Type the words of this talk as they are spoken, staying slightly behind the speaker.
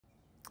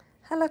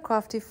Hello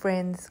crafty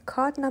friends,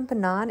 card number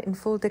 9 in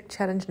full deck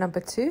challenge number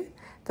 2.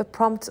 The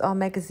prompts are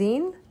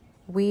magazine,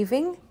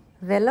 weaving,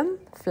 vellum,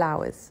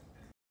 flowers.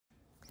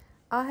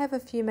 I have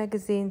a few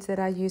magazines that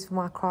I use for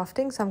my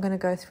crafting, so I'm going to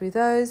go through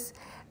those.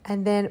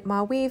 And then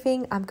my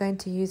weaving, I'm going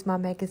to use my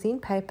magazine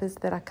papers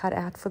that I cut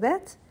out for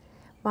that.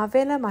 My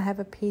vellum, I have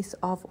a piece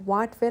of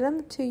white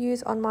vellum to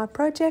use on my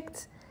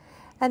project.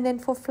 And then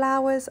for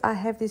flowers, I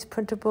have these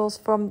printables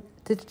from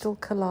Digital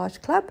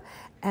Collage Club,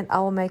 and I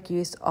will make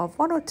use of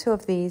 1 or 2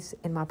 of these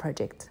in my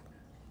project.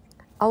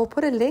 I will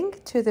put a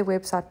link to the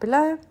website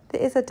below.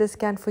 There is a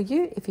discount for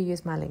you if you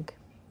use my link.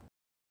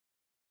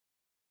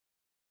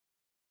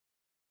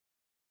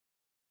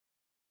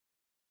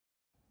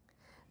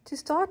 To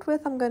start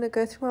with, I'm going to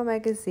go through my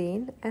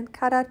magazine and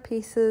cut out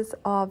pieces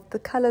of the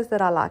colors that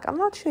I like. I'm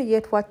not sure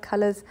yet what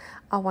colors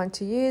I want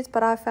to use,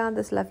 but I found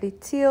this lovely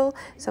teal,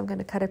 so I'm going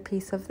to cut a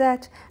piece of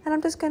that, and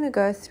I'm just going to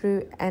go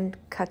through and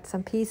cut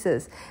some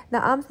pieces.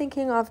 Now I'm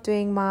thinking of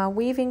doing my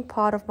weaving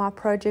part of my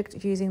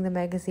project using the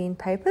magazine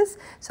papers,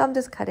 so I'm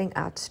just cutting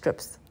out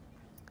strips.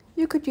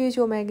 You could use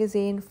your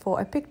magazine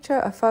for a picture,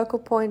 a focal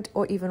point,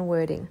 or even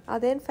wording. I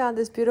then found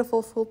this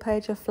beautiful full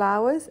page of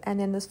flowers and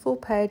then this full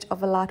page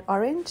of a light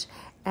orange,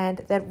 and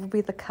that will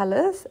be the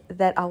colors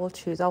that I will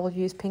choose. I will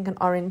use pink and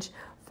orange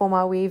for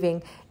my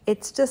weaving.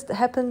 It just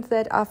happens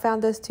that I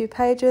found those 2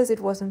 pages. It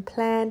wasn't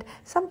planned.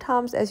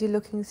 Sometimes as you're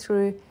looking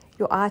through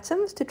your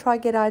items to try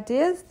get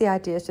ideas, the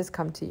ideas just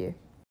come to you.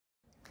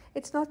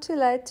 It's not too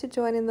late to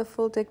join in the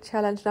full deck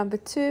challenge number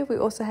 2. We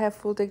also have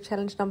full deck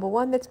challenge number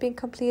 1 that's been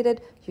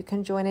completed. You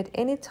can join at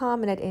any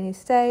time and at any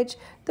stage.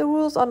 The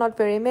rules are not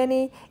very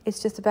many.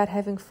 It's just about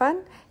having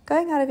fun,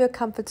 going out of your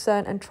comfort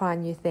zone and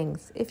trying new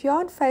things. If you're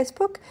on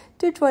Facebook,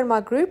 do join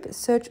my group.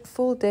 Search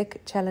full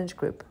deck challenge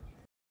group.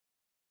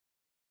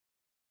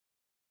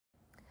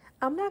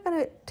 I'm now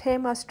going to tear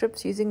my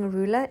strips using a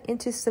ruler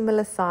into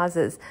similar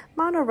sizes.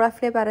 Mine are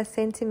roughly about 1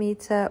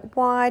 centimeter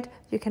wide.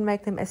 You can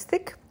make them as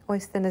thick or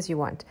as thin as you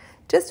want.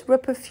 Just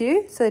rip a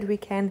few so that we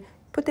can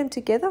put them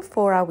together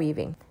for our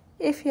weaving.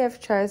 If you have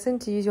chosen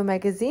to use your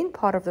magazine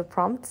part of the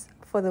prompts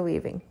for the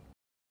weaving.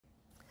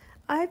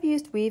 I've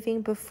used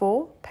weaving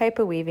before,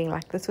 paper weaving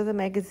like this with a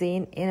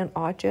magazine in an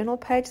art journal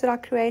page that I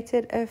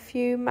created a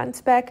few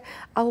months back.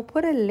 I will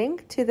put a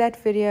link to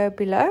that video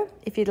below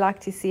if you'd like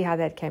to see how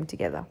that came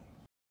together.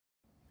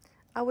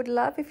 I would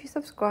love if you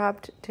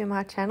subscribed to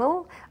my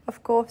channel.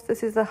 Of course,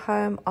 this is the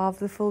home of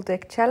the full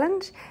deck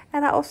challenge,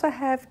 and I also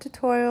have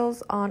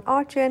tutorials on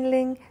art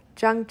journaling,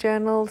 junk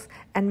journals,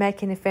 and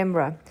making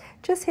ephemera.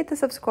 Just hit the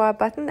subscribe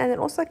button and then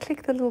also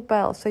click the little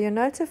bell so you're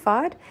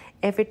notified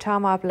every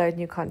time I upload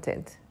new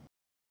content.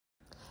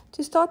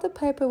 To start the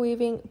paper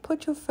weaving,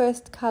 put your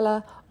first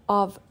color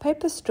of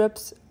paper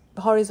strips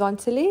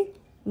horizontally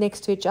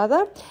next to each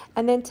other,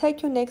 and then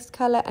take your next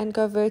color and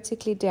go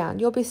vertically down.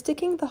 You'll be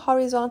sticking the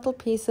horizontal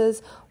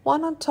pieces,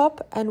 one on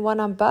top and one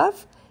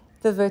above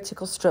the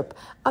vertical strip.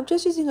 I'm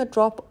just using a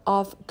drop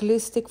of glue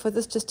stick for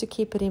this just to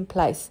keep it in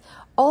place.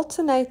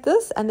 Alternate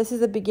this, and this is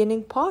the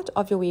beginning part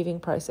of your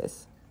weaving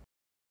process.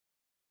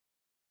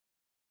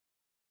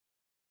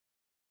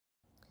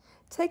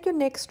 Take your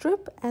next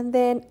strip and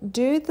then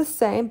do the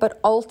same,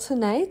 but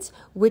alternate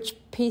which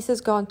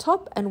pieces go on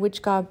top and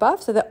which go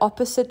above, so they're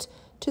opposite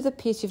to the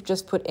piece you've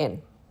just put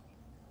in.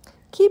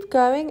 Keep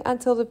going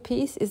until the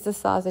piece is the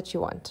size that you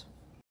want.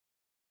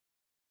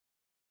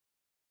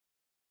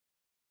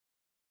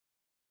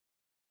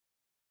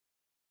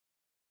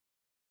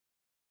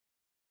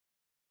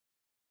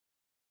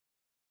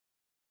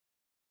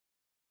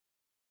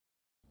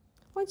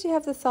 Once you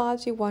have the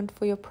size you want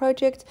for your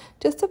project,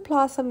 just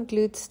apply some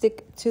glued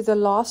stick to the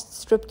last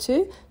strip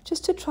too,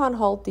 just to try and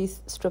hold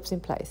these strips in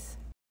place.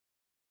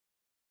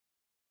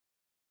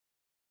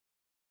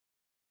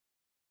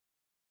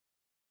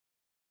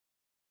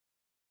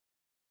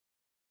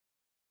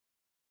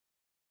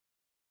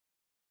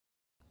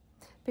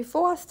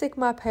 Before I stick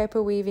my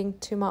paper weaving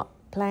to my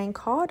playing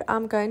card,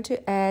 I'm going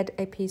to add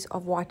a piece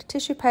of white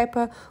tissue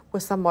paper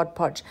with some Mod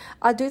Podge.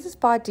 I do this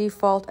by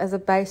default as a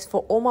base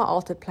for all my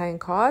altered playing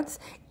cards.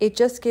 It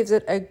just gives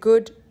it a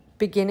good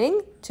beginning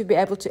to be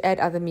able to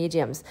add other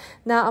mediums.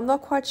 Now I'm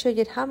not quite sure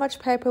yet how much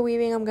paper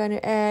weaving I'm going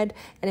to add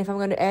and if I'm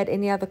going to add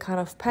any other kind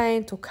of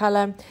paint or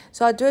color.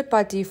 So I do it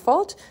by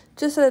default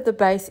just so that the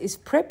base is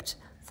prepped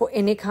for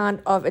any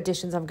kind of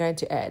additions I'm going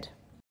to add.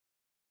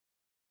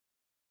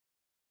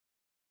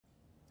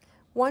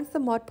 Once the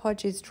Mod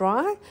Podge is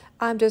dry,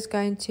 I'm just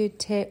going to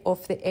tear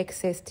off the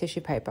excess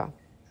tissue paper.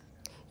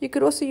 You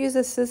could also use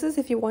the scissors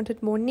if you want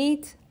it more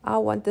neat. I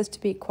want this to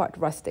be quite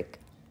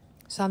rustic,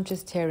 so I'm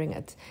just tearing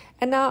it.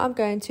 And now I'm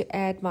going to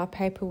add my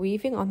paper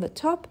weaving on the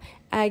top.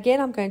 Again,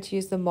 I'm going to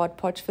use the Mod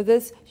Podge for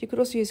this. You could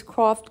also use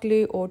craft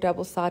glue or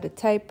double-sided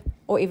tape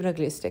or even a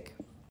glue stick.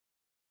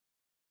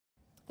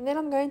 And then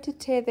I'm going to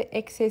tear the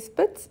excess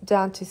bits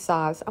down to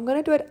size. I'm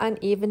going to do it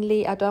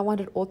unevenly. I don't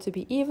want it all to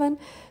be even.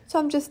 So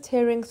I'm just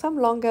tearing some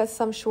longer,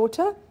 some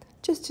shorter,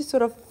 just to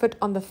sort of fit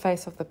on the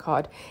face of the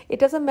card. It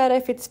doesn't matter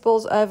if it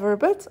spills over a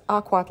bit.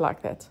 I quite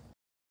like that.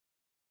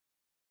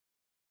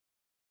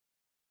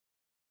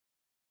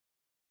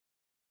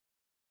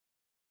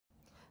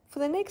 For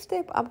the next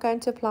step, I'm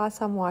going to apply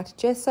some white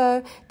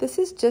gesso. This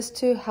is just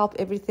to help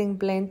everything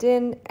blend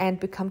in and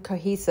become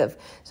cohesive.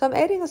 So I'm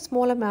adding a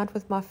small amount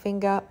with my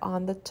finger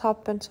on the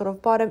top and sort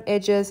of bottom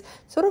edges,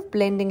 sort of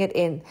blending it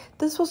in.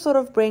 This will sort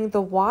of bring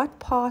the white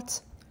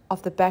part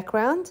of the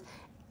background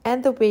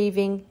and the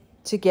weaving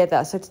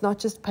together. So it's not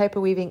just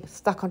paper weaving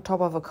stuck on top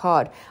of a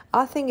card.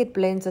 I think it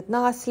blends it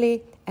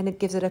nicely and it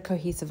gives it a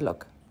cohesive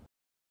look.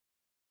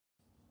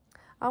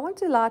 I want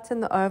to lighten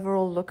the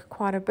overall look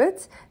quite a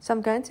bit, so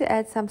I'm going to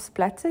add some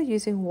splatter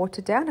using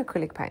watered down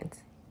acrylic paint.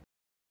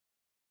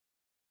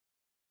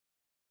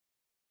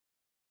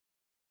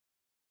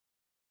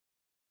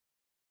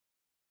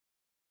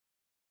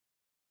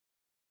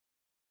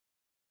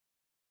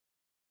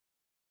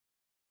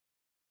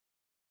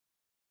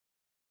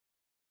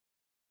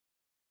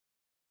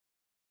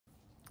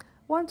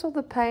 Once all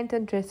the paint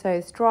and gesso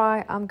is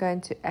dry, I'm going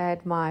to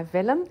add my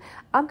vellum.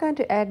 I'm going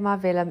to add my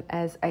vellum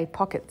as a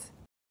pocket.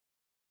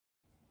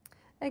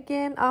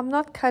 Again, I'm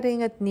not cutting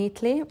it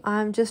neatly.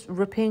 I'm just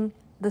ripping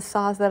the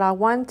size that I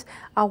want.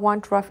 I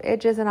want rough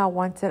edges and I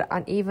want it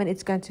uneven.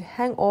 It's going to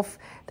hang off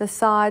the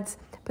sides,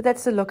 but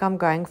that's the look I'm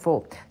going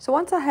for. So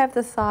once I have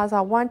the size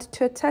I want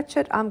to attach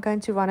it, I'm going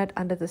to run it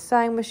under the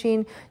sewing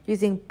machine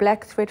using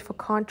black thread for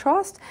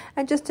contrast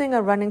and just doing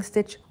a running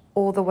stitch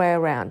all the way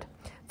around.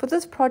 For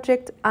this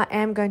project, I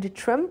am going to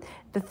trim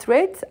the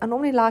threads. I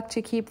normally like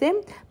to keep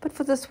them, but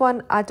for this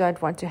one, I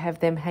don't want to have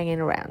them hanging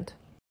around.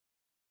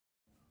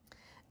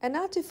 And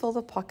now to fill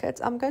the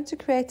pockets, I'm going to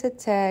create a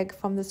tag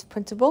from this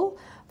printable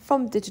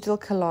from Digital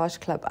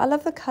Collage Club. I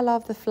love the color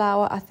of the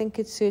flower. I think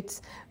it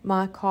suits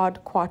my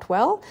card quite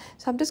well.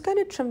 So I'm just going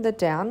to trim that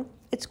down.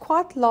 It's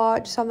quite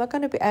large, so I'm not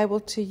going to be able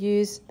to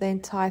use the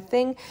entire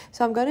thing.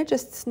 So I'm going to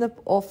just snip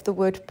off the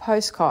word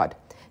postcard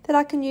that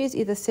I can use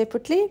either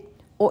separately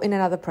or in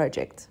another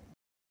project.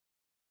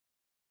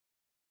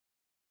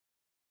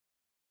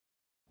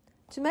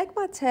 To make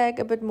my tag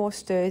a bit more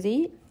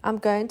sturdy, I'm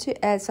going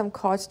to add some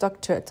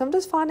cardstock to it. So I'm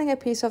just finding a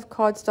piece of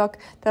cardstock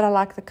that I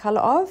like the color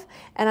of,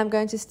 and I'm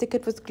going to stick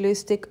it with glue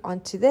stick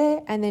onto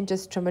there and then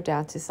just trim it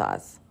down to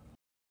size.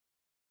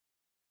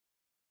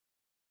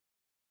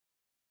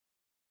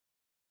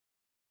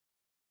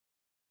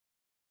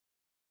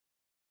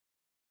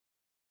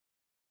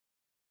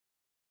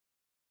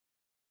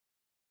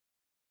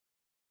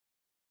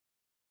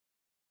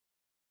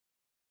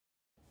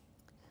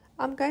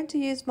 I'm going to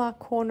use my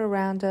corner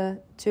rounder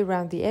to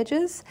round the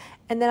edges,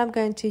 and then I'm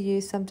going to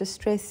use some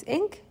distress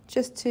ink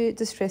just to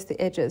distress the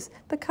edges.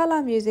 The color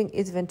I'm using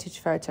is Vintage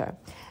Photo.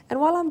 And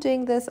while I'm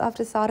doing this, I've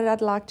decided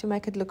I'd like to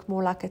make it look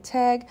more like a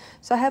tag.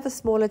 So I have a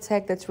smaller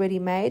tag that's ready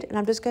made, and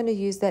I'm just going to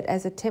use that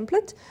as a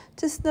template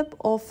to snip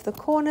off the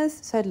corners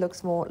so it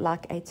looks more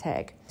like a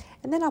tag.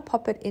 And then I'll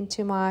pop it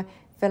into my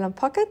vellum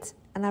pocket,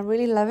 and I'm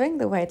really loving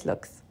the way it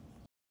looks.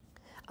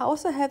 I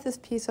also have this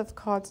piece of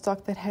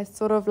cardstock that has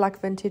sort of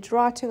like vintage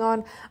writing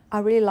on. I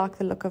really like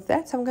the look of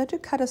that. So I'm going to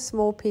cut a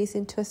small piece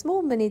into a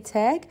small mini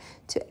tag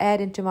to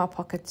add into my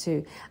pocket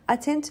too. I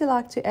tend to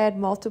like to add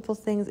multiple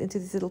things into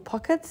these little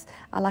pockets.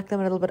 I like them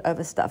a little bit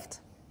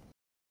overstuffed.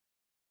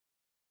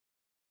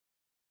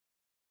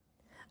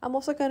 I'm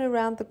also going to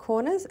round the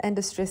corners and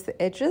distress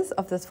the edges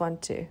of this one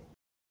too.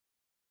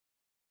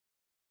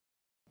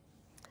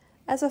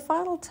 As a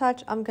final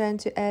touch, I'm going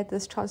to add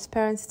this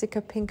transparent sticker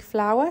pink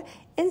flower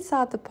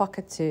inside the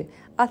pocket too.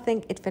 I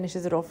think it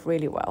finishes it off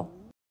really well.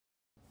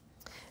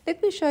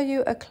 Let me show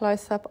you a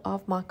close-up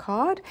of my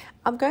card.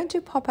 I'm going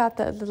to pop out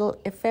the little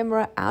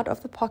ephemera out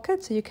of the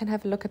pocket so you can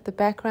have a look at the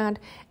background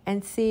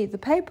and see the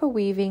paper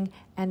weaving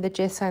and the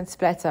gesso and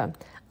splatter.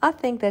 I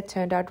think that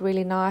turned out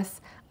really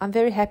nice. I'm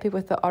very happy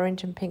with the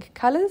orange and pink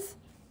colors,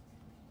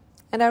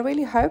 and I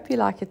really hope you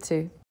like it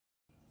too.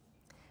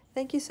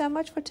 Thank you so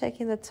much for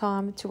taking the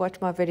time to watch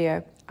my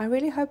video. I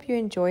really hope you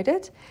enjoyed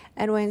it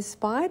and were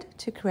inspired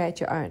to create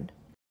your own.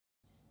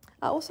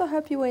 I also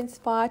hope you were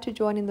inspired to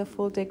join in the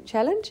full deck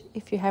challenge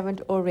if you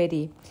haven't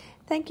already.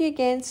 Thank you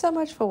again so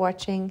much for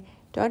watching.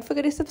 Don't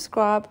forget to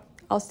subscribe.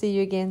 I'll see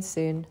you again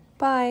soon.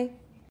 Bye.